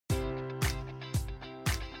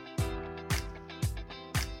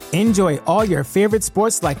Enjoy all your favorite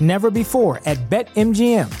sports like never before at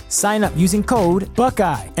BetMGM. Sign up using code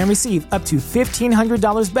Buckeye and receive up to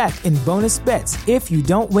 $1,500 back in bonus bets if you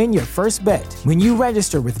don't win your first bet. When you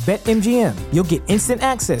register with BetMGM, you'll get instant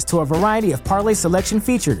access to a variety of parlay selection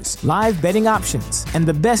features, live betting options, and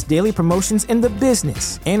the best daily promotions in the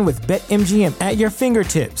business. And with BetMGM at your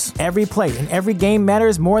fingertips, every play and every game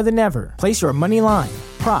matters more than ever. Place your money line,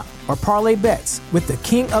 prop, or parlay bets with the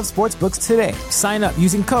king of sportsbooks today. Sign up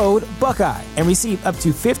using code Buckeye and receive up to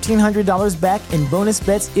 $1,500 back in bonus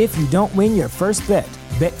bets if you don't win your first bet.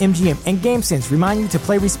 BetMGM and GameSense remind you to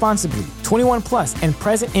play responsibly. 21 plus and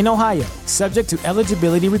present in Ohio, subject to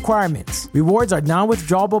eligibility requirements. Rewards are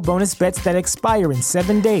non-withdrawable bonus bets that expire in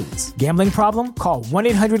 7 days. Gambling problem? Call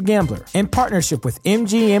 1-800-GAMBLER. In partnership with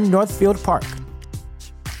MGM Northfield Park.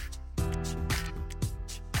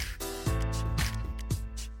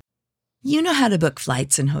 You know how to book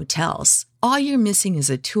flights and hotels. All you're missing is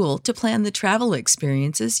a tool to plan the travel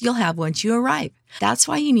experiences you'll have once you arrive. That's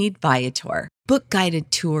why you need Viator. Book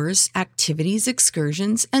guided tours, activities,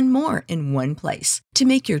 excursions, and more in one place to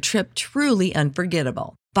make your trip truly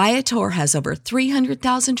unforgettable. Viator has over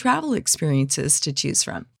 300,000 travel experiences to choose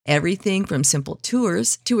from. Everything from simple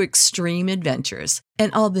tours to extreme adventures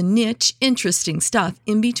and all the niche, interesting stuff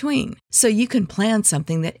in between. So you can plan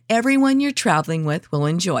something that everyone you're traveling with will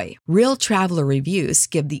enjoy. Real traveler reviews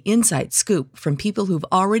give the inside scoop from people who've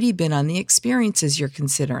already been on the experiences you're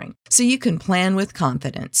considering. So you can plan with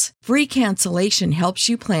confidence. Free cancellation helps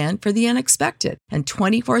you plan for the unexpected. And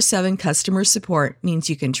 24/7 customer support means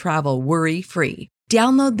you can travel worry-free.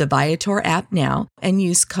 Download the Viator app now and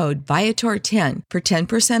use code Viator10 for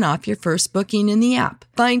 10% off your first booking in the app.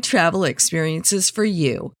 Find travel experiences for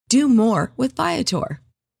you. Do more with Viator.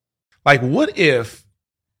 Like, what if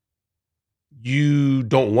you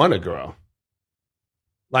don't want to grow?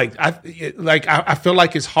 I feel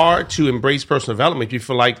like it's hard to embrace personal development if you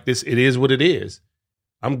feel like it is what it is.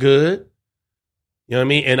 I'm good. You know what I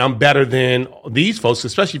mean? And I'm better than these folks,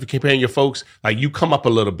 especially if you're comparing your folks, like you come up a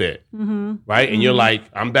little bit, right? And you're like,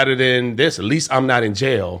 I'm better than this. At least I'm not in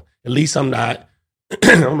jail. At least I'm not, I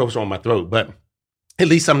don't know what's wrong with my throat, but at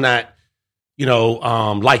least I'm not,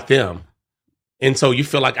 like them. And so you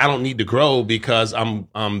feel like I don't need to grow because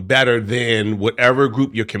I'm better than whatever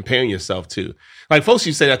group you're comparing yourself to. Like folks,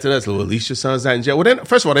 you say that to us, well, at least your son's not in jail. Well, then,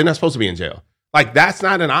 first of all, they're not supposed to be in jail. Like that's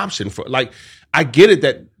not an option for I get it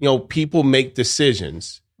that, people make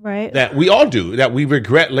decisions that we all do, that we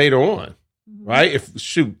regret later on, right?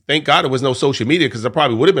 Thank God there was no social media because I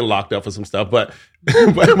probably would have been locked up for some stuff. But,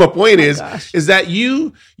 but my point is that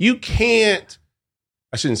you can't,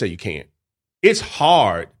 I shouldn't say you can't. It's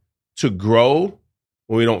hard to grow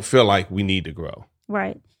when we don't feel like we need to grow.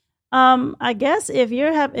 Right. I guess if you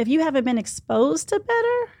haven't been exposed to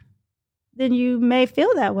better, then you may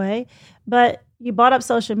feel that way. But you brought up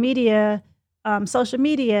social media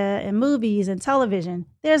and movies and television.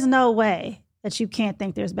 There's no way that you can't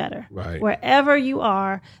think there's better. Right. Wherever you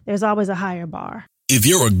are, there's always a higher bar. If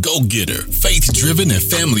you're a go-getter, faith-driven, and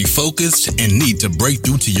family-focused, and need to break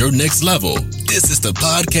through to your next level, this is the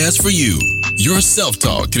podcast for you. Your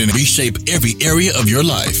self-talk can reshape every area of your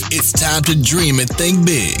life. It's time to dream and think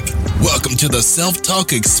big. Welcome to the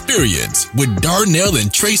Self-Talk Experience with Darnell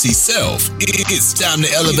and Tracy Self. It's time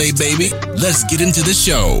to elevate, baby. Let's get into the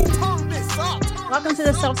show. Welcome to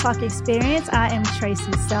the Self-Talk Experience. I am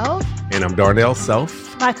Tracy Self. And I'm Darnell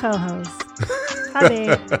Self. My co-host. Hi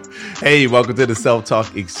there. Hey, welcome to the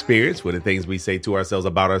Self-Talk Experience, where the things we say to ourselves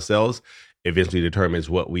about ourselves eventually determines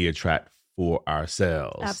what we attract for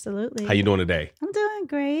ourselves. Absolutely. How you doing today? I'm doing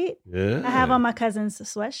great. Yeah. I have on my cousin's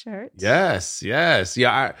sweatshirt. Yes.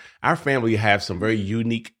 Yeah, our family have some very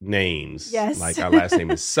unique names. Yes. Like our last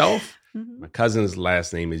name is Self. My cousin's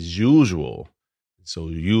last name is Usual. So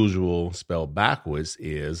Usual spelled backwards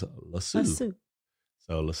is Lasue.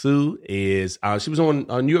 So Lasue is, she was on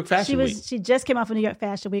New York Fashion Week. She just came off of New York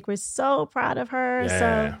Fashion Week. We're so proud of her.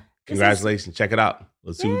 Yeah. So Congratulations. Check it out.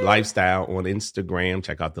 Lasue Lifestyle on Instagram.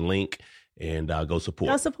 Check out the link and go support.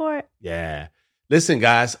 Go support. Yeah. Listen,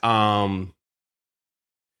 guys,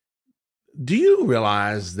 do you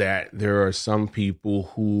realize that there are some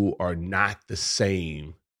people who are not the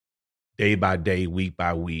same day by day, week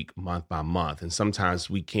by week, month by month? And sometimes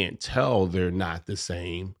we can't tell they're not the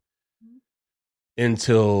same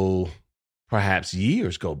until perhaps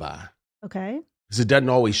years go by. Okay. Because it doesn't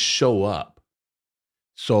always show up.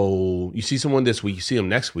 So you see someone this week, you see them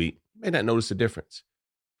next week, you may not notice the difference.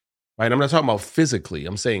 Right? I'm not talking about physically.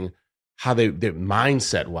 I'm saying how their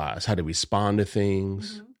mindset wise, how they respond to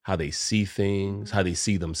things, how they see things, how they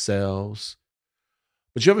see themselves.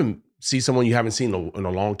 But you ever see someone you haven't seen in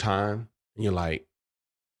a long time and you're like,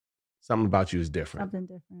 Something about you is different. Something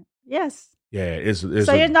different. Yes. Yeah. It's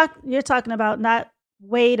So you're talking about not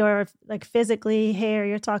weight or like physically hair.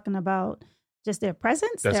 You're talking about just their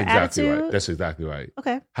presence, That's their exactly attitude. right. That's exactly right.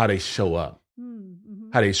 Okay. How they show up, Mm-hmm.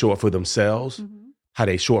 how they show up for themselves, Mm-hmm. how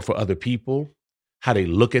they show up for other people, how they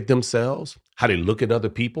look at themselves, how they look at other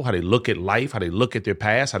people, how they look at life, how they look at their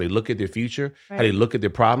past, how they look at their future, how they look at their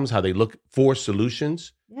problems, how they look for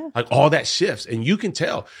solutions. Yeah. Like all that shifts. And you can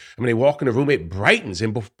tell. I mean, they walk in the room, it brightens.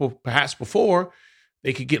 And perhaps before,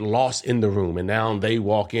 they could get lost in the room. And now they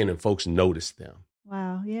walk in and folks notice them.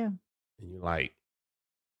 Wow. Yeah. And you're like,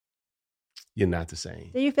 you're not the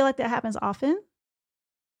same. Do you feel like that happens often?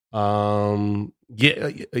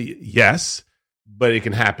 Yes, but it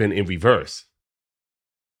can happen in reverse.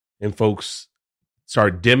 And folks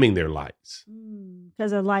start dimming their lights.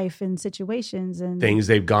 Because of life and situations and things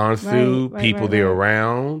they've gone through, people they're right.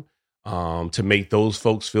 around, to make those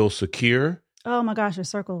folks feel secure. Oh my gosh, your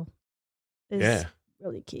circle is Yeah.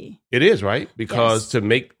 really key. It is, right? Because Yes. to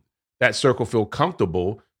make that circle feel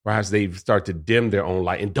comfortable, perhaps they start to dim their own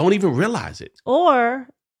light and don't even realize it. Or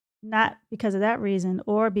not because of that reason,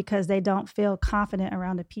 or because they don't feel confident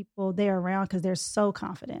around the people they're around because they're so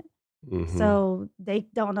confident. Mhm. So they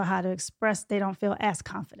don't know how to express, they don't feel as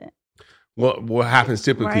confident. What happens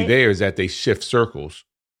typically Right. there is that they shift circles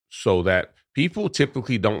so that people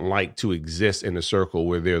typically don't like to exist in a circle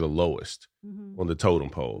where they're the lowest Mhm. on the totem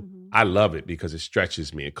pole. Mhm. I love it because it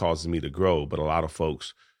stretches me. It causes me to grow. But a lot of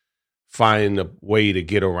folks find a way to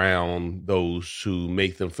get around those who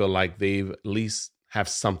make them feel like they've at least have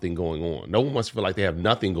something going on. No one wants to feel like they have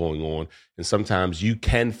nothing going on. And sometimes you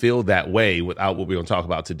can feel that way without what we're going to talk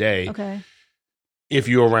about today. Okay. If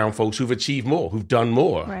you're around folks who've achieved more, who've done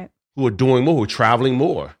more, Right. who are doing more, who are traveling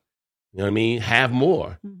more, you know what I mean? Have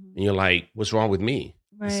more. Mhm. And you're like, what's wrong with me?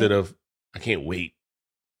 Right. Instead of, I can't wait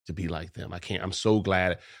to be like them. I'm so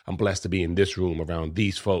glad I'm blessed to be in this room around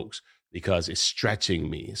these folks because it's stretching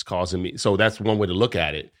me. It's causing me. So that's one way to look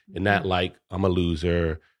at it. And not like, I'm a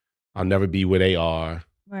loser. I'll never be where they are.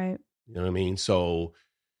 Right. You know what I mean? So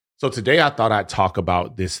today I thought I'd talk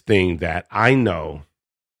about this thing that I know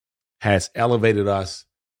has elevated us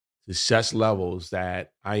to such levels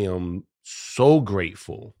that I am so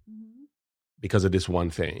grateful Mhm. because of this one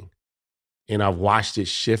thing. And I've watched it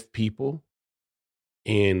shift people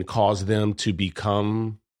and cause them to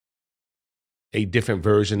become a different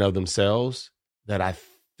version of themselves that I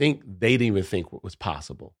think they didn't even think was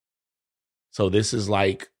possible. So this is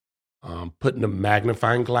like putting a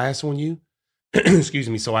magnifying glass on you. Excuse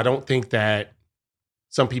me. So I don't think that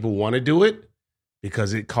some people want to do it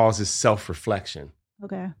because it causes self-reflection.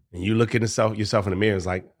 Okay. And you look at yourself in the mirror, it's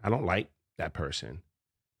like, I don't like that person.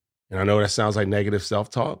 And I know that sounds like negative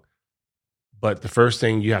self-talk, but the first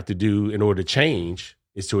thing you have to do in order to change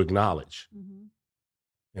is to acknowledge. Mhm.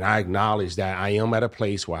 And I acknowledge that I am at a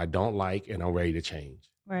place where I don't like and I'm ready to change.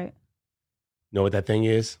 Right. You know what that thing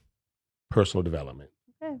is? Personal development.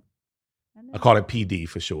 Okay. I know. I call it PD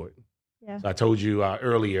for short. Yeah. So I told you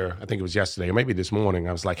earlier, I think it was yesterday or maybe this morning,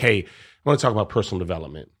 I was like, hey, I want to talk about personal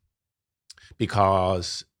development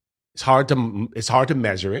because it's hard to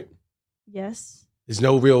measure it. Yes. There's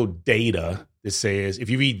no real data that says if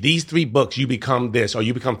you read these 3 books, you become this or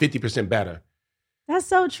you become 50% better. That's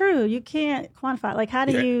so true. You can't quantify. Like, how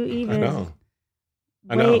do you even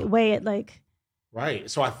I know. weigh it? Like, Right.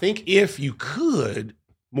 So I think if you could,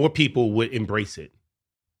 more people would embrace it.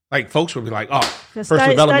 Like folks would be like, oh, because personal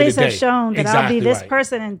development studies have today. shown that I'll Exactly be this right.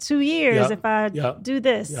 person in 2 years Yep. if I Yep. do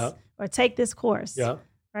this Yep. or take this course. Yeah.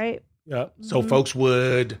 Right. Yeah. So Mhm. folks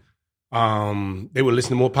would, they would listen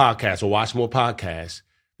to more podcasts or watch more podcasts.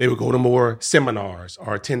 They would go to more seminars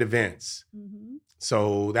or attend events. Mm-hmm.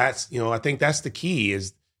 So that's, I think that's the key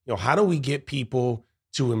is, how do we get people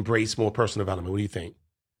to embrace more personal development? What do you think?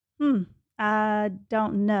 I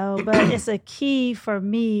don't know, but it's a key for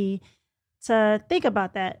me to think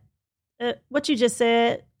about that. What you just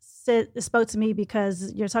said spoke to me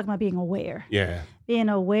because you're talking about being aware. Yeah. Being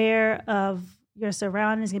aware of your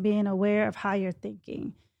surroundings and being aware of how you're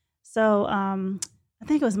thinking. So I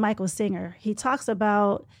think it was Michael Singer. He talks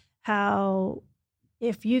about how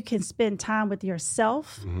if you can spend time with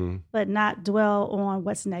yourself, Mm-hmm. but not dwell on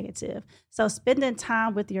what's negative. So spending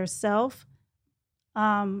time with yourself,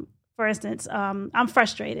 for instance, I'm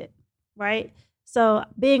frustrated, right? So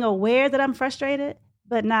being aware that I'm frustrated,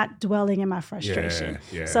 but not dwelling in my frustration.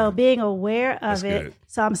 Yeah. So being aware of That's it. good.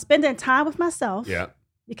 So I'm spending time with myself Yeah.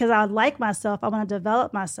 because I like myself. I want to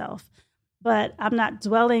develop myself, but I'm not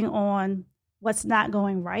dwelling on what's not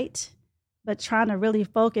going right, but trying to really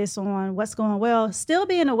focus on what's going well, still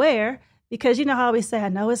being aware Because you know how we say, I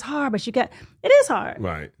know it's hard, but it is hard.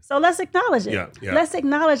 Right. So let's acknowledge it. Yeah. Let's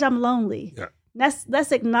acknowledge I'm lonely. Yeah.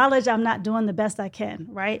 Let's acknowledge I'm not doing the best I can,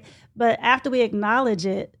 right? But after we acknowledge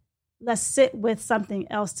it, let's sit with something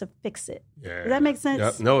else to fix it. Yeah. Does that make sense?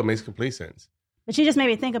 Yeah. No, it makes complete sense. But you just made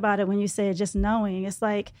me think about it when you said just knowing. It's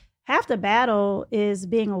like half the battle is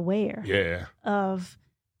being aware of,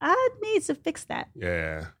 I need to fix that.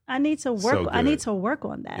 Yeah. I need to work. So I need good. to work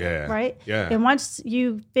on that. Yeah. Right. Yeah. And once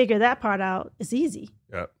you figure that part out, it's easy.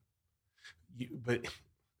 Yep.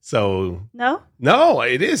 No,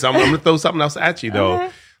 it is. I'm going to throw something else at you though. Okay.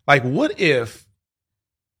 Like, what if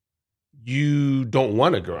you don't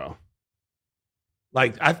want to grow?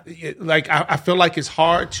 I feel like it's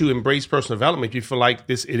hard to embrace personal development. You feel like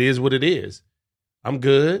it is what it is. I'm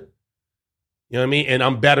good. You know what I mean? And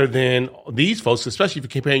I'm better than these folks, especially if you're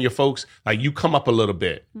comparing your folks, like you come up a little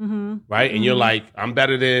bit, right? And you're like, I'm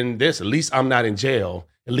better than this. At least I'm not in jail.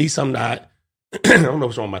 At least I'm not, I don't know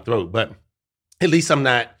what's wrong with my throat, but at least I'm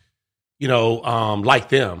not, like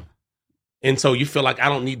them. And so you feel like I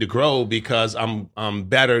don't need to grow because I'm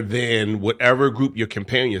better than whatever group you're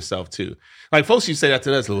comparing yourself to. Like folks, you say that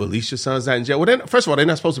to us, well, at least your son's not in jail. Well, then, first of all, they're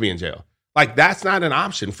not supposed to be in jail. Like that's not an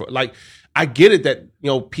option for, like, I get it that,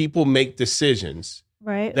 people make decisions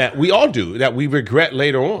right that we all do that we regret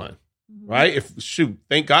later on. Right.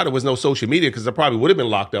 Thank God there was no social media because I probably would have been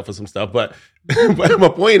locked up for some stuff. But, but my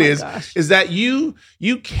point is that you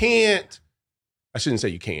can't, I shouldn't say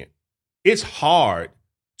you can't. It's hard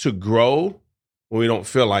to grow when we don't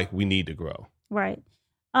feel like we need to grow. Right.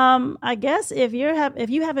 I guess if you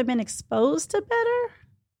haven't been exposed to better,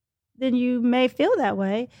 then you may feel that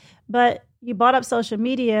way. But you brought up social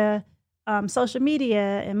media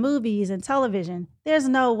and movies and television. There's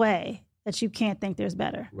no way that you can't think there's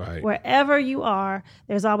better. Right. Wherever you are,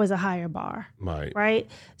 there's always a higher bar. Right. Right.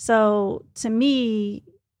 So to me,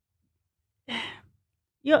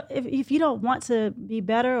 if you don't want to be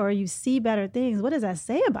better or you see better things, what does that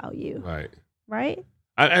say about you? Right. Right.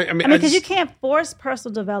 I mean, because you can't force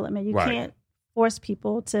personal development. You Right. can't force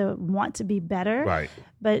people to want to be better. Right.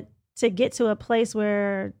 But to get to a place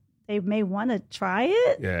where they may want to try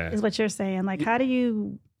it is what you're saying. Like, how do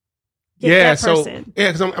you get that person?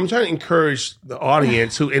 Because I'm trying to encourage the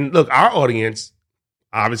audience and look, our audience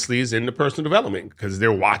obviously is into personal development because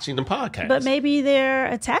they're watching the podcast. But maybe they're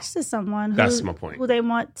attached to someone That's my point. Who they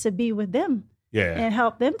want to be with them and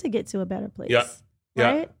help them to get to a better place.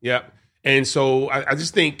 Right? Yeah. And so I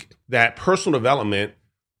just think that personal development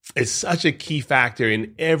is such a key factor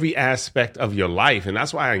in every aspect of your life. And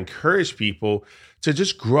that's why I encourage people to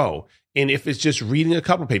just grow. And if it's just reading a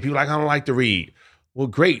couple of pages, people are like, I don't like to read. Well,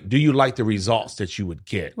 great. Do you like the results that you would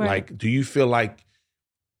get? Right. Like, do you feel like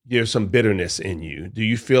there's some bitterness in you? Do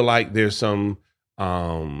you feel like there's some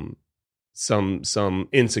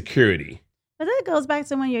insecurity? But that goes back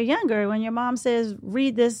to when you're younger, when your mom says,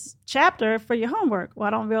 read this chapter for your homework. Well,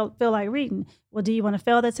 I don't feel like reading. Well, do you want to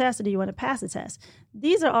fail the test or do you want to pass the test?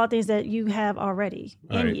 These are all things that you have already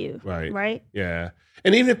in you. Right. Yeah.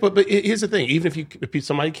 And even but here's the thing, even if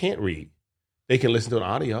somebody can't read, they can listen to an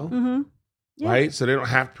audio. Mm-hmm. Yeah. Right. So they don't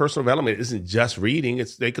have personal development. It isn't just reading.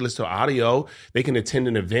 They can listen to audio. They can attend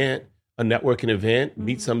an event, a networking event,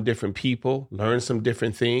 meet some different people, learn some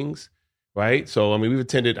different things. Right. So, I mean, we've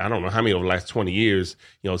attended, I don't know how many over the last 20 years,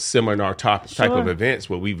 seminar type of events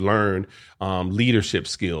where we've learned leadership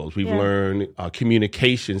skills. We've learned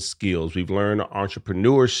communication skills. We've learned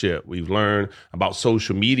entrepreneurship. We've learned about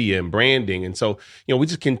social media and branding. And so, we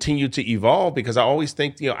just continue to evolve because I always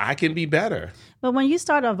think, I can be better. But when you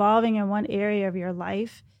start evolving in one area of your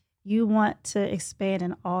life, you want to expand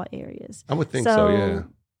in all areas. I would think so, yeah.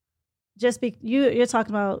 You're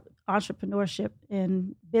talking about entrepreneurship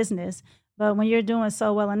in business, but when you're doing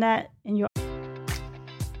so well in that, and you're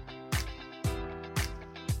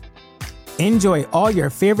Enjoy all your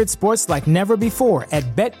favorite sports like never before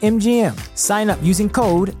at BetMGM. Sign up using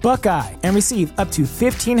code Buckeye and receive up to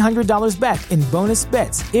 $1,500 back in bonus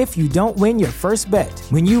bets if you don't win your first bet.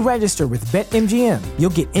 When you register with BetMGM, you'll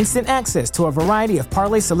get instant access to a variety of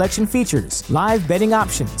parlay selection features, live betting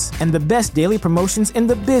options, and the best daily promotions in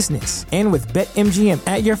the business. And with BetMGM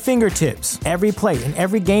at your fingertips, every play and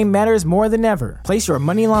every game matters more than ever. Place your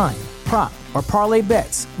money line, prop, or parlay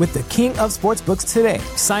bets with the king of sportsbooks today.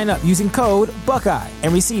 Sign up using code Buckeye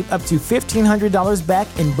and receive up to $1,500 back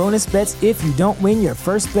in bonus bets if you don't win your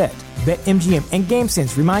first bet. BetMGM and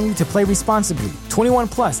GameSense remind you to play responsibly. 21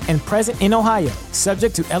 plus and present in Ohio,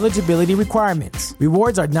 subject to eligibility requirements.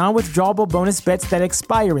 Rewards are non-withdrawable bonus bets that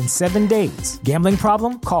expire in 7 days. Gambling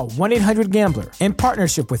problem? Call 1-800-GAMBLER. In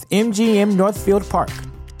partnership with MGM Northfield Park.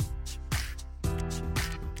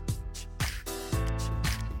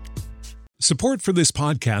 Support for this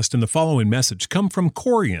podcast and the following message come from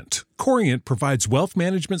Corient. Corient provides wealth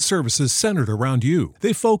management services centered around you.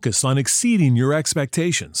 They focus on exceeding your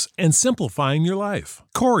expectations and simplifying your life.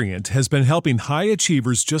 Corient has been helping high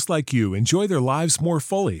achievers just like you enjoy their lives more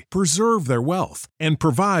fully, preserve their wealth, and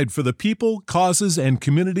provide for the people, causes, and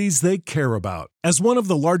communities they care about. As one of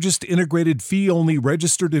the largest integrated fee-only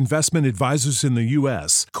registered investment advisors in the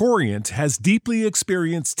U.S., Corient has deeply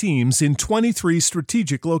experienced teams in 23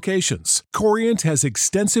 strategic locations. Corient has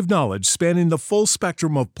extensive knowledge spanning the full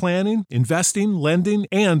spectrum of planning, investing, lending,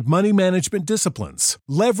 and money management disciplines.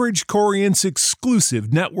 Leverage Corient's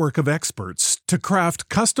exclusive network of experts to craft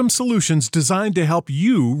custom solutions designed to help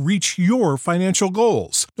you reach your financial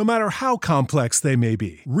goals, no matter how complex they may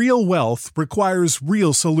be. Real wealth requires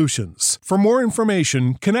real solutions. For more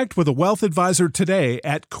information, connect with a wealth advisor today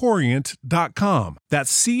at Corient.com.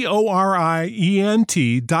 That's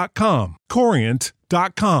Corient.com.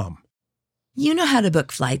 Corient.com. You know how to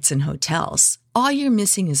book flights and hotels. All you're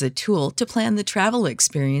missing is a tool to plan the travel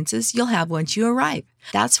experiences you'll have once you arrive.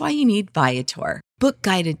 That's why you need Viator. Book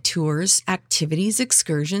guided tours, activities,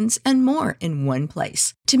 excursions, and more in one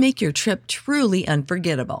place to make your trip truly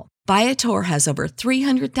unforgettable. Viator has over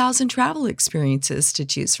 300,000 travel experiences to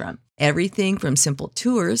choose from. Everything from simple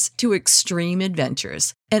tours to extreme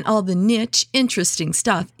adventures and all the niche, interesting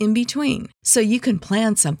stuff in between. So you can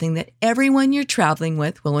plan something that everyone you're traveling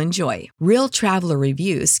with will enjoy. Real traveler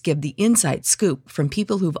reviews give the inside scoop from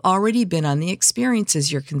people who've already been on the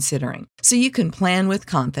experiences you're considering. So you can plan with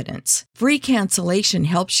confidence. Free cancellation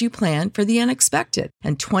helps you plan for the unexpected.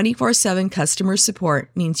 And 24/7 customer support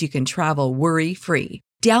means you can travel worry-free.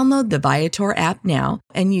 Download the Viator app now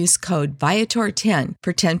and use code Viator10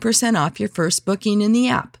 for 10% off your first booking in the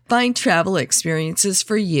app. Find travel experiences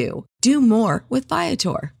for you. Do more with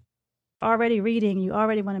Viator. Already reading, you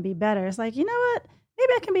already want to be better. It's like, you know what?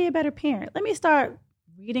 Maybe I can be a better parent. Let me start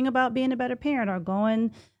reading about being a better parent or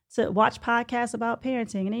going to watch podcasts about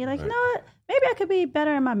parenting. And then you're like, you know what? Maybe I could be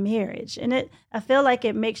better in my marriage. And I feel like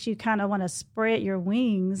it makes you kind of want to spread your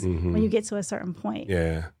wings when you get to a certain point.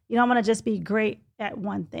 Yeah. You don't want to just be great at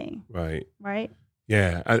one thing. Right. Right?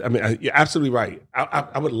 Yeah. I mean, you're absolutely right.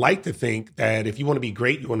 I would like to think that if you want to be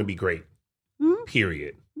great, you want to be great.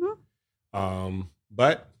 Period.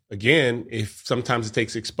 But again, if sometimes it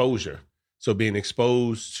takes exposure. So being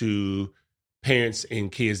exposed to parents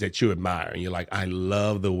and kids that you admire, and you're like, I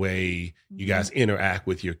love the way you guys interact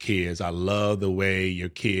with your kids. I love the way your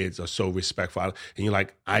kids are so respectful. And you're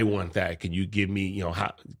like, I want that. Can you give me,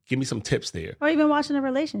 give me some tips there? Or even watching a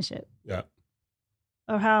relationship. Yeah.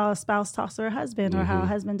 Or how a spouse talks to her husband, or how a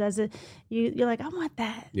husband does it. You're like, I want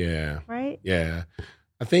that. Yeah. Right? Yeah.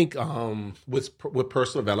 I think with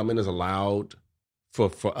personal development is allowed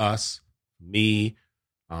for us, me,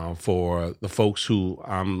 for the folks who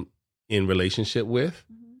I'm in relationship with,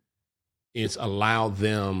 it's allow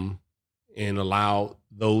them and allow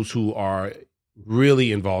those who are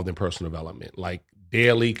really involved in personal development, like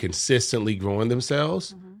daily, consistently growing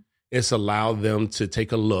themselves. It's allow them to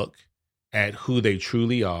take a look at who they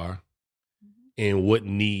truly are and what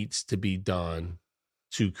needs to be done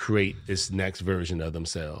to create this next version of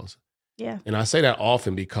themselves. Yeah. And I say that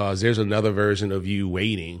often because there's another version of you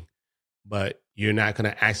waiting, but you're not going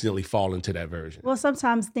to accidentally fall into that version. Well,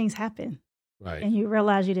 sometimes things happen. Right. And you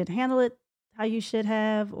realize you didn't handle it how you should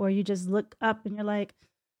have, or you just look up and you're like,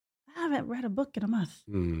 I haven't read a book in a month.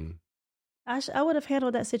 I would have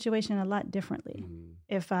handled that situation a lot differently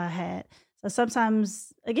if I had. So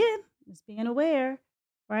sometimes, again, it's being aware,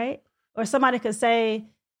 right? Or somebody could say,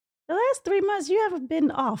 the last 3 months, you haven't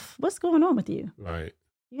been off. What's going on with you? Right.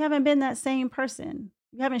 You haven't been that same person.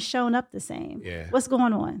 You haven't shown up the same. Yeah. What's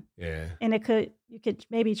going on? Yeah. And you could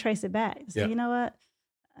maybe trace it back. So you know what?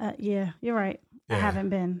 Yeah, you're right. Yeah. I haven't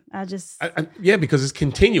been. Because it's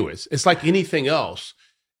continuous. It's like anything else.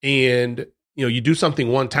 And, you do something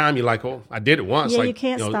one time, you're like, oh, I did it once. Yeah, like, you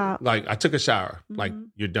can't stop. Like I took a shower. Like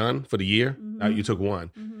you're done for the year. You took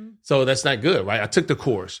one. So that's not good, right? I took the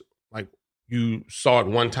course. Like you saw it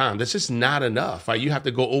one time. That's just not enough, right? You have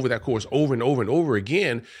to go over that course over and over and over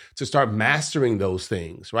again to start mastering those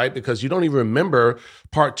things, right? Because you don't even remember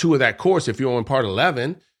part 2 of that course if you're on part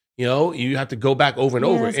 11. You have to go back over and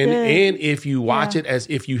over. And if you watch it as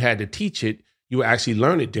if you had to teach it, you will actually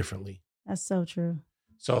learn it differently. That's so true.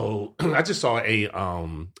 So I just saw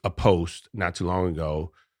a post not too long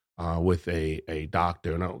ago with a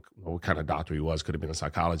doctor. And I don't know what kind of doctor he was. Could have been a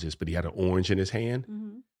psychologist, but he had an orange in his hand.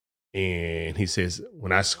 And he says,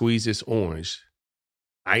 when I squeeze this orange,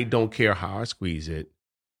 I don't care how I squeeze it.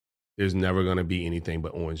 there's never going to be anything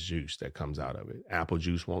but orange juice that comes out of it. Apple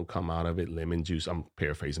juice won't come out of it. Lemon juice, I'm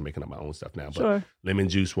paraphrasing, making up my own stuff now, but Sure. lemon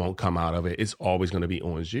juice won't come out of it. It's always going to be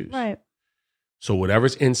orange juice. Right. So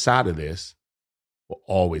whatever's inside of this will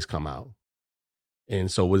always come out. And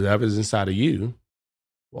so whatever's inside of you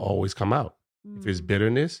will always come out. If it's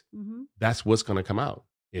bitterness, that's what's going to come out.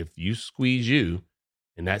 If you squeeze you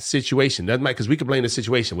in that situation, doesn't matter, because we can blame the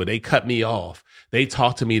situation where they cut me off, they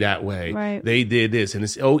talked to me that way, Right. they did this, and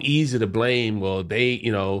it's so easy to blame. Well, they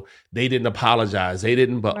didn't apologize, they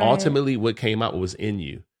didn't, but Right. ultimately what came out was in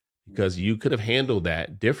you, because you could have handled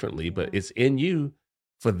that differently, but it's in you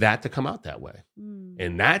for that to come out that way.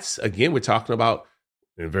 And that's, again, we're talking about,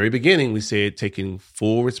 in the very beginning, we said taking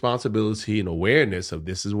full responsibility and awareness of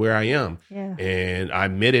this is where I am. Yeah. And I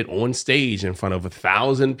admitted on stage in front of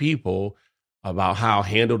 1,000 people about how I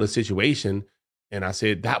handled the situation. And I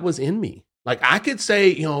said, that was in me. Like I could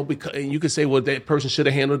say, because and you could say, well, that person should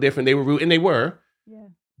have handled different. They were rude, and they were. Yeah.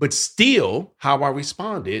 But still, how I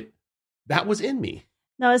responded, that was in me.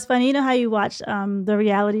 No, it's funny. You know how you watch the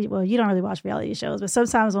reality? Well, you don't really watch reality shows, but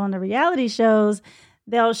sometimes on the reality shows,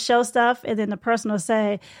 they'll show stuff and then the person will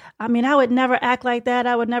say, I mean, I would never act like that.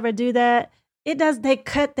 I would never do that. It does. They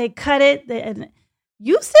cut it. And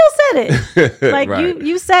you still said it. Like Right.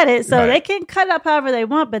 you said it. So Right. they can cut up however they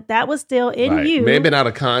want, but that was still in Right. you. May have been out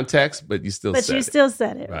of context, but you still but said you it. still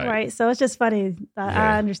said it. Right. Right. So it's just funny.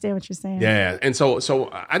 I understand what you're saying. Yeah. And so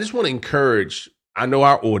I just want to encourage, I know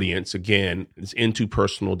our audience, again, is into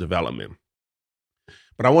personal development.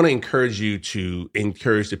 But I want to encourage you to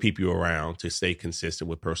encourage the people you're around to stay consistent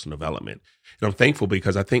with personal development. And I'm thankful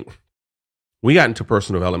because I think we got into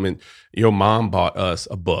personal development. Your mom bought us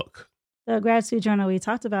a book. The Gratitude Journal, we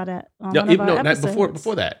talked about it on No, one of our not episodes.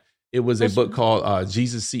 before that. It was Which a book one? called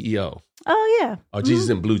Jesus CEO, Oh, yeah. or Jesus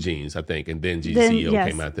in Blue Jeans, I think. And then Jesus Then, CEO yes.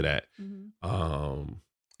 came after that.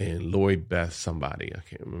 And Lori Beth somebody, I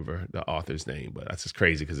can't remember the author's name, but that's just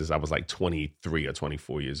crazy because I was like 23 or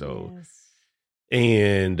 24 years old. Yes.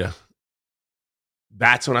 And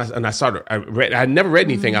that's when I started. I never read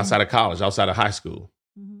anything outside of college, outside of high school.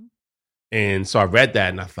 Mhm. And so I read that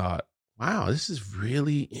and I thought, wow, this is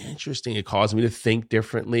really interesting. It caused me to think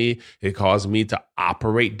differently. It caused me to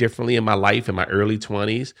operate differently in my life in my early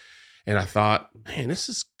 20s. And I thought, man, this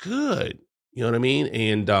is good. You know what I mean?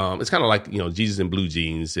 And it's kind of like, Jesus in Blue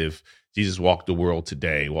Jeans. If Jesus walked in the world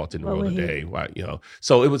today, What would he- right?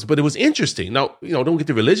 So it was interesting. Now, don't get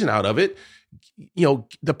the religion out of it.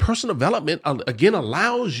 The personal development, again,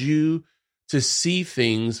 allows you to see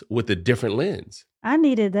things with a different lens. I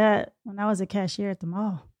needed that when I was a cashier at the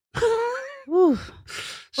mall. Ooh.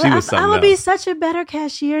 She Well, was something I would be else. such a better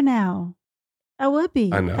cashier now. I would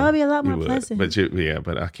be. I know. That would be a lot You more would. pleasant.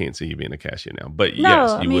 But I can't see you being a cashier now. But No, yes,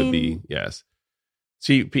 I you would be. mean- Yes.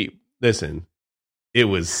 See, Pete, listen, it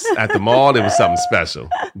was at the mall, it was something special,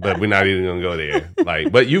 but we're not even going to go there.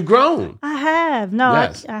 But you've grown. I have. No,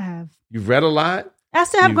 Yes. I have. You've read a lot. I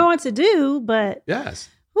still have You- growing to do, but Yes.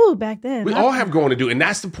 back then. We all have growing to do. And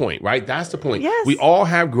that's the point, right? That's the point. Yes. We all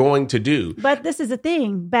have growing to do. But this is the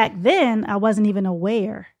thing. Back then, I wasn't even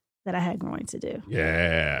aware that I had growing to do.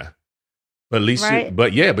 Yeah. But at least, Right?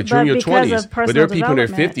 but you're in But your because 20s. of But there are personal people in their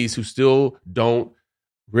development. 50s who still don't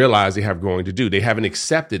realize they have growing to do. They haven't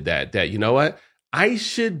accepted that, you know what? I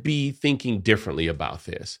should be thinking differently about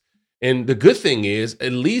this. And the good thing is,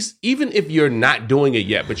 at least, even if you're not doing it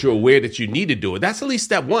yet, but you're aware that you need to do it, that's at least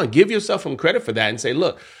step one. Give yourself some credit for that and say,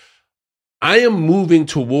 look, I am moving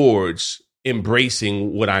towards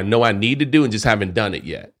embracing what I know I need to do and just haven't done it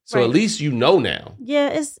yet. So Right. at least you know now. Yeah,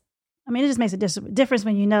 it just makes a difference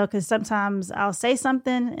when you know, because sometimes I'll say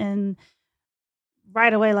something and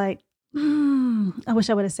right away, like, I wish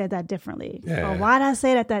I would have said that differently. Yeah. Or why did I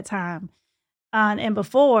say it at that time? And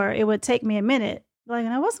before, it would take me a minute. Like,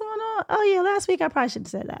 what's going on? Oh, yeah, last week I probably should have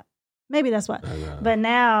said that. Maybe that's what. I know. But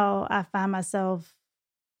now I find myself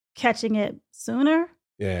catching it sooner.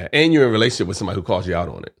 Yeah. And you're in a relationship with somebody who calls you out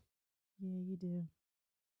on it. Yeah, you do.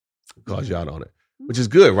 Calls you out on it, which is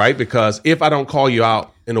good, right? Because if I don't call you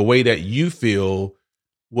out in a way that you feel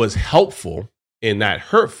was helpful and not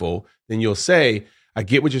hurtful, then you'll say, I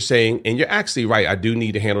get what you're saying, and you're actually right. I do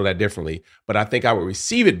need to handle that differently, but I think I would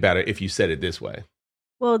receive it better if you said it this way.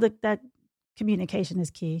 Well, that communication is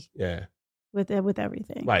key Yeah. with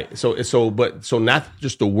everything. Right. So not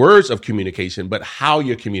just the words of communication, but how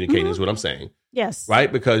you're communicating is what I'm saying. Yes. Right?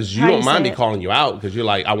 Because you How don't you mind say me it. calling you out because you're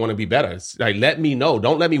like, I want to be better. It's like, let me know.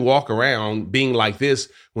 Don't let me walk around being like this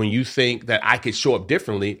when you think that I could show up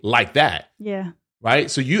differently like that. Yeah. Right?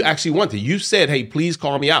 So you actually want to. You said, hey, please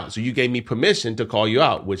call me out. So you gave me permission to call you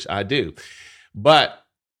out, which I do. But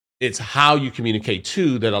it's how you communicate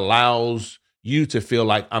too that allows you to feel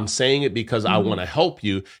like I'm saying it because I want to help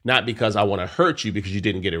you, not because I want to hurt you because you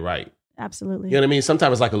didn't get it right. Absolutely. You know what I mean?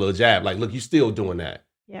 Sometimes it's like a little jab. Like, look, you still doing that.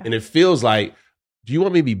 Yeah. And it feels like, do you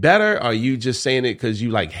want me to be better? Or are you just saying it because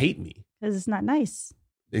you like hate me? Because it's not nice.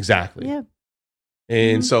 Exactly. Yeah.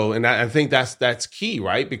 And so, and I think that's key,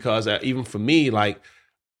 right? Because even for me, like,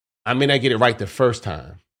 I may not get it right the first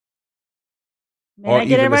time. May I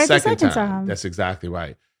get it right the second time. That's exactly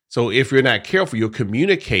right. So if you're not careful, you'll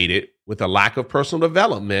communicate it with a lack of personal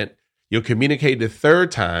development. You'll communicate the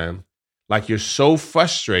third time like you're so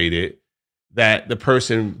frustrated that the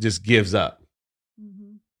person just gives up.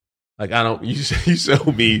 Mm-hmm. Like, I don't, you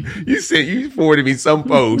showed me, you forwarded me some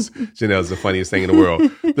post. Chanel's the funniest thing in the world.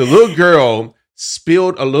 The little girl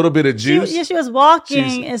spilled a little bit of juice. She was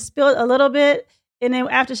walking and spilled a little bit. And then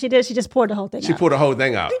after she did, she just poured the whole thing out. She poured the whole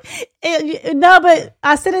thing out. No, but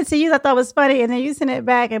I sent it to you. I thought it was funny. And then you sent it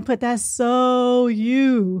back and put, that's so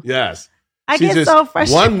you. Yes. I get so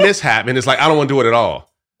frustrated. One mishap and it's like, I don't want to do it at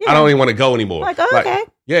all. Yeah. I don't even want to go anymore. Like, oh, okay.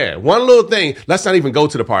 Yeah, one little thing. Let's not even go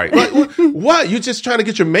to the party. Like, what? You're just trying to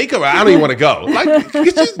get your makeup right. I don't even want to go.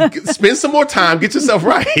 Like, spend some more time. Get yourself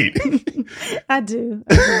right. I do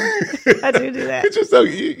that.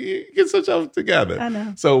 You get yourself together. I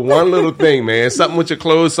know. So one little thing, man, something with your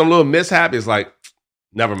clothes, some little mishap is like,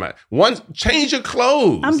 never mind. Change your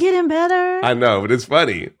clothes. I'm getting better. I know, but it's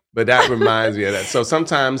funny. But that reminds me of that. So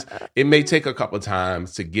sometimes it may take a couple of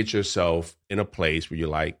times to get yourself in a place where you're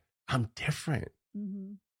like, I'm different.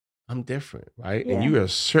 Mm-hmm. I'm different, right? Yeah. And you are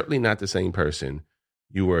certainly not the same person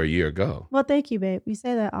you were a year ago. Well, thank you, babe. You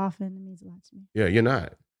say that often. It means a lot to me. Yeah, you're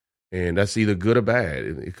not. And that's either good or bad.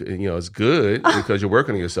 It's good because you're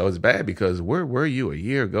working on yourself. It's bad because where were you a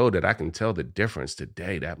year ago that I can tell the difference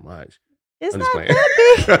today that much? It's I'm not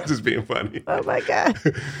just playing. I'm just being funny. Oh, my God.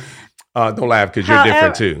 Don't laugh because you're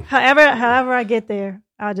different too. However I get there,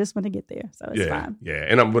 I just want to get there, so it's fine. Yeah,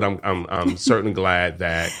 and I'm certainly glad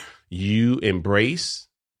that you embrace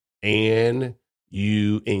and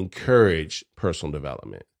you encourage personal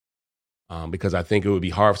development, because I think it would be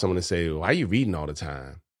hard for someone to say, "Why are you reading all the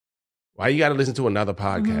time? Why you got to listen to another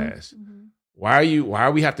podcast? Mm-hmm. Why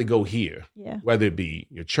are we have to go here? Yeah. Whether it be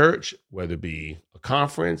your church, whether it be a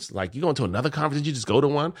conference, like you going to another conference, you just go to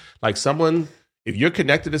one, like someone." If you're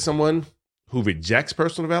connected to someone who rejects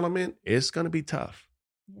personal development, it's going to be tough.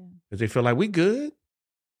 Yeah. Because they feel like, we good.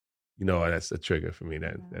 You know, that's a trigger for me,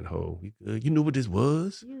 that whole, we good. You knew what this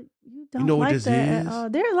was? You don't know what this is?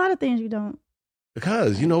 There are a lot of things you don't.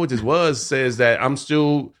 Because you know what this was says that I'm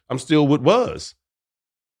still what was.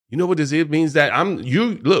 You know what this is? It means that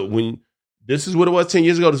when this is what it was 10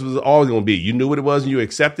 years ago, this was always going to be. You knew what it was and you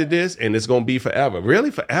accepted this and it's going to be forever. Really?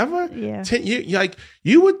 Forever? Yeah. 10 years, like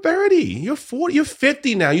you were 30, you're 40, you're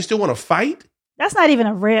 50 now. You still want to fight? That's not even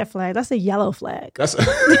a red flag. That's a yellow flag. That's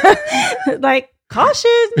like caution.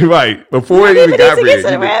 Right. Before it even got red. Get to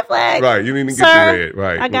the red flag. Right. You didn't even get the red.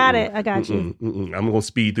 Right. I got it. I got you. I'm going to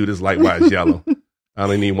speed through this light while it's yellow. I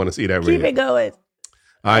don't even want to see that red. Keep it going.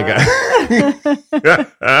 All right, guys. All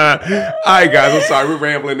right, guys. I'm sorry. We're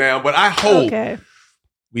rambling now, but I hope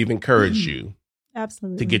we've encouraged you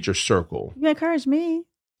absolutely to get your circle. You encouraged me.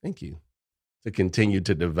 Thank you. To continue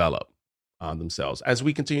to develop themselves as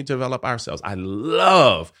we continue to develop ourselves. I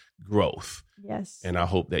love growth. Yes. And I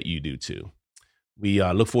hope that you do too. We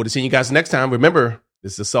look forward to seeing you guys next time. Remember,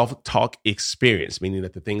 this is a self-talk experience, meaning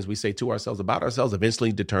that the things we say to ourselves about ourselves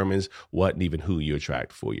eventually determines what and even who you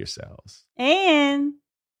attract for yourselves. And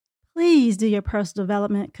please do your personal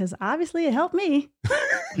development because obviously it helped me.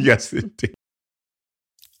 Yes, it did.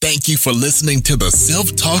 Thank you for listening to the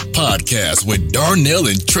Self-Talk Podcast with Darnell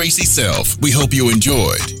and Tracy Self. We hope you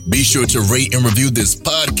enjoyed. Be sure to rate and review this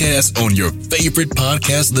podcast on your favorite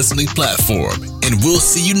podcast listening platform. And we'll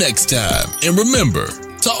see you next time. And remember,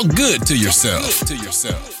 talk good to yourself.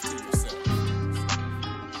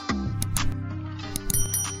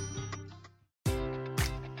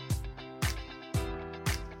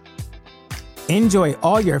 Enjoy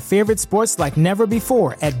all your favorite sports like never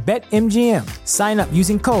before at BetMGM. Sign up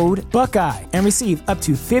using code Buckeye and receive up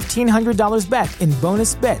to $1,500 back in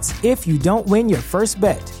bonus bets if you don't win your first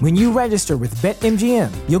bet. When you register with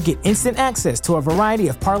BetMGM, you'll get instant access to a variety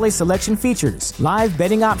of parlay selection features, live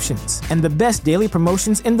betting options, and the best daily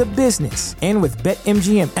promotions in the business. And with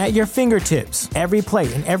BetMGM at your fingertips, every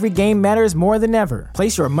play and every game matters more than ever.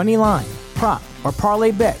 Place your money line, prop, or parlay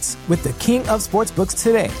bets with the king of sportsbooks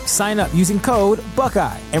today. Sign up using code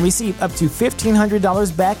Buckeye and receive up to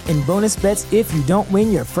 $1,500 back in bonus bets if you don't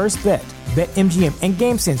win your first bet. BetMGM and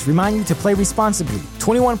GameSense remind you to play responsibly.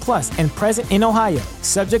 21 plus and present in Ohio,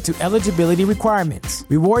 subject to eligibility requirements.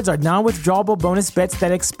 Rewards are non-withdrawable bonus bets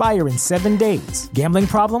that expire in 7 days. Gambling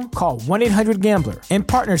problem? Call 1-800-GAMBLER in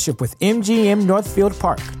partnership with MGM Northfield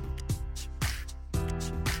Park.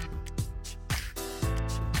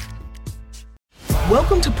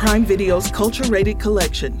 Welcome to Prime Video's Culture-Rated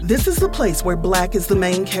Collection. This is the place where Black is the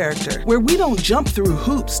main character, where we don't jump through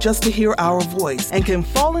hoops just to hear our voice, and can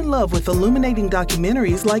fall in love with illuminating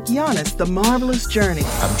documentaries like Giannis, The Marvelous Journey.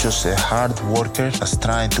 I'm just a hard worker that's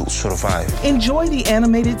trying to survive. Enjoy the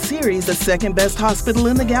animated series, The Second Best Hospital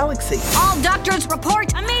in the Galaxy. All doctors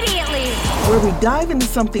report immediately! Where we dive into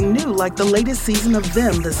something new like the latest season of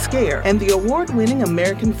Them, The Scare, and the award-winning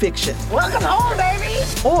American Fiction. Welcome home, baby!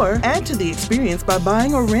 Or add to the experience by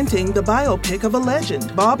buying or renting the biopic of a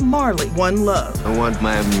legend, Bob Marley, One Love. I want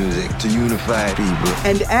my music to unify people.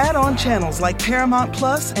 And add on channels like Paramount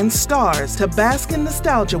Plus and Stars to bask in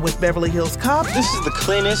nostalgia with Beverly Hills Cop. This is the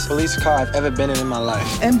cleanest police car I've ever been in my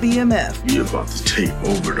life. And BMF. You're about to take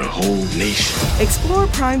over the whole nation. Explore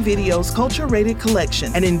Prime Video's Culture-Rated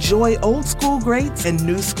Collection and enjoy old school greats and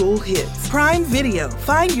new school hits. Prime Video.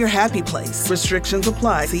 Find your happy place. Restrictions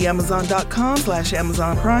apply. See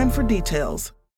Amazon.com/Amazon Prime for details.